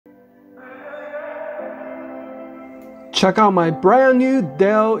Check out my brand new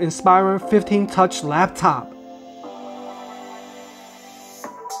Dell Inspiron 15 Touch laptop.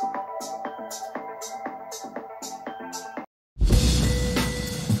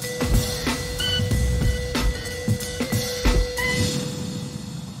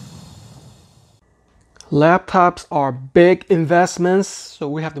 Laptops are big investments, so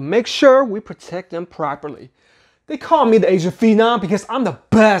we have to make sure we protect them properly. They call me the Asian Phenom because I'm the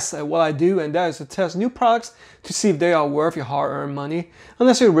best at what I do, and that is to test new products to see if they are worth your hard-earned money,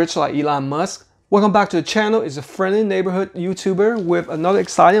 unless you're rich like Elon Musk. Welcome back to the channel. It's a friendly neighborhood YouTuber with another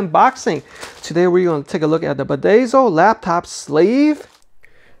exciting unboxing. Today we're going to take a look at the BEDECO laptop sleeve.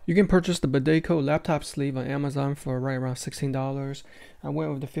 You can purchase the BEDECO laptop sleeve on Amazon for right around $16. I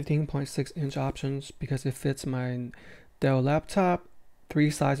went with the 15.6-inch options because it fits my Dell laptop. 3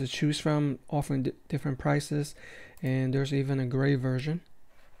 sizes to choose from, offering different prices, and there's even a gray version.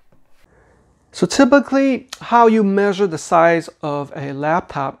 So typically, how you measure the size of a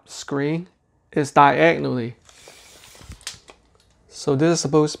laptop screen is diagonally. So this is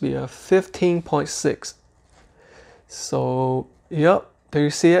supposed to be a 15.6. So, yep, there you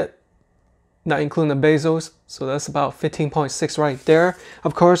see it. Not including the bezels, so that's about 15.6 right there.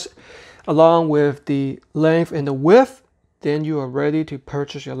 Of course, along with the length and the width, then you are ready to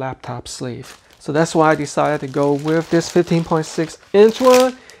purchase your laptop sleeve. So that's why I decided to go with this 15.6-inch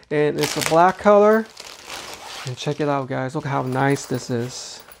one, and it's a black color. And check it out, guys. Look how nice this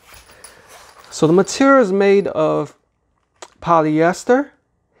is. So the material is made of polyester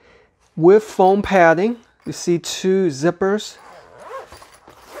with foam padding. You see 2 zippers.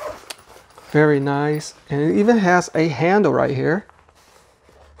 Very nice, and it even has a handle right here.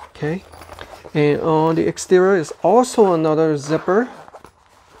 Okay, and on the exterior is also another zipper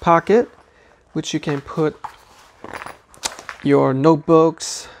pocket, which you can put your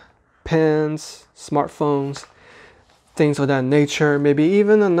notebooks, pens, smartphones, things of that nature. Maybe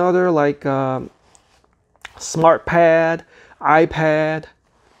even another like smart pad, iPad,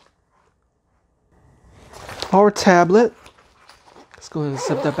 or tablet. Let's go ahead and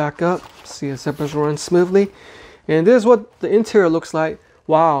zip that back up. See the zippers run smoothly. And this is what the interior looks like.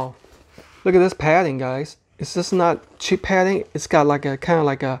 Wow. Look at this padding, guys. It's just not cheap padding. It's got like a kind of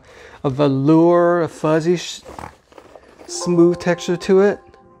like a velour, a fuzzy, smooth texture to it.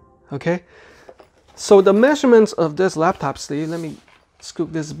 Okay. So the measurements of this laptop sleeve, let me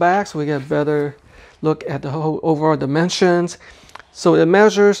scoop this back so we get a better look at the whole overall dimensions. So it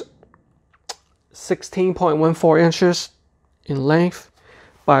measures 16.14 inches in length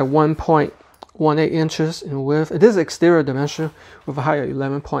by 1.18 inches in width. This is exterior dimension with a height of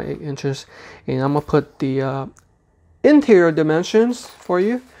 11.8 inches. And I'm gonna put the interior dimensions for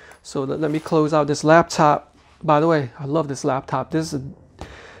you. So let me close out this laptop. By the way, I love this laptop. This is a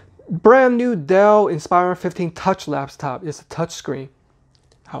brand new Dell Inspiron 15 Touch laptop. It's a touch screen.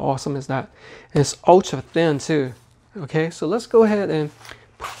 How awesome is that? And it's ultra thin too. Okay, so let's go ahead and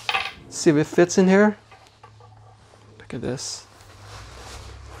see if it fits in here. Look at this.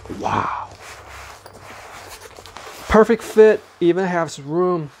 Wow. Perfect fit. Even has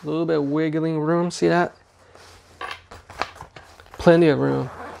room, a little bit of wiggling room. See that? Plenty of room.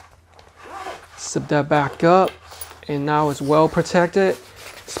 Zip that back up, and now it's well protected,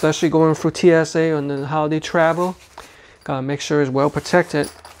 especially going through TSA on the holiday travel. Gotta make sure it's well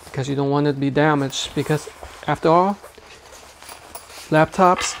protected because you don't want it to be damaged, because after all,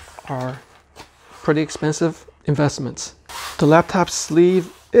 laptops are pretty expensive investments. The laptop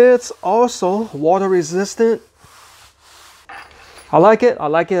sleeve, it's also water resistant. I like it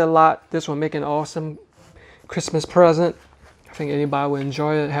a lot. This will make an awesome Christmas present. I think anybody will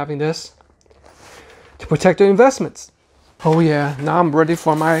enjoy it, having this to protect their investments. Oh yeah, now I'm ready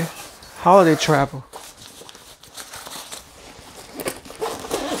for my holiday travel.